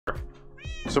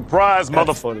Surprise,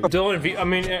 motherfucker. Dylan, I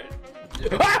mean...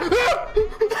 Clip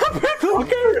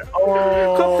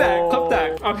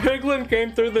that. A piglin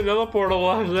came through the nether portal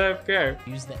while I was AFK.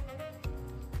 Use the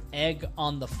egg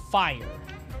on the fire.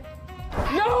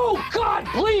 No! God,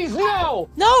 please, no!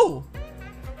 No!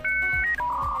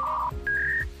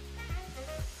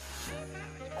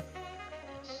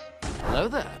 Hello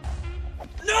there.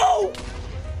 No!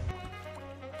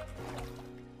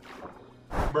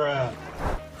 Bruh.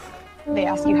 They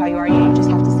ask you how you are, you just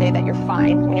have to say that you're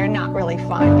fine when you're not really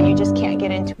fine, but you just can't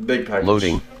get into it. Big package.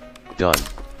 Loading. Done.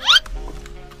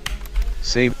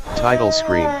 Save title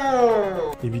screen.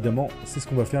 Évidemment, c'est ce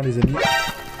qu'on va faire les amis.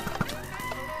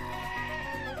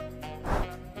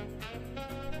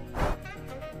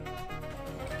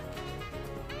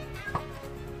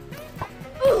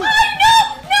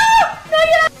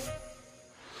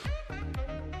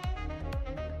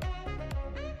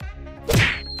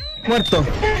 Muerto.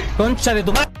 Concha de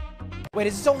tu madre. Wait,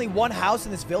 is this only one house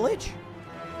in this village?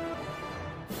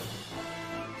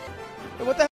 Hey,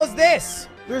 what the hell is this?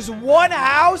 There's one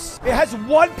house? It has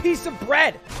one piece of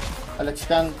bread.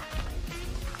 Alexcan.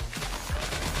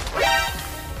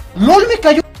 LOL me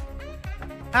cayó.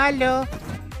 Aló.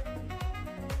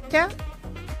 ¿Qué?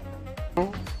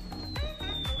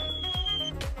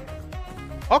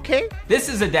 Okay. This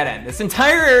is a dead end. This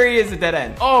entire area is a dead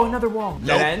end. Oh, another wall.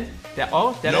 Nope. Dead end.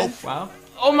 Dead end. Wow.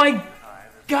 Oh my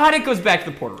god, it goes back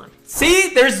to the portal room. See,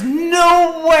 there's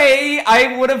no way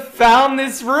I would have found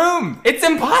this room. It's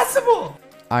impossible.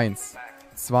 1, 2,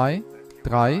 3,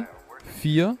 4.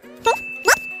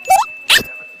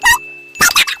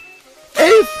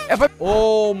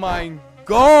 Oh my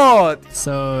god!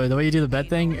 So the way you do the bed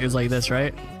thing is like this,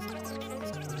 right?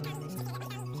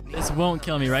 This won't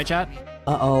kill me, right, chat?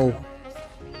 Uh-oh.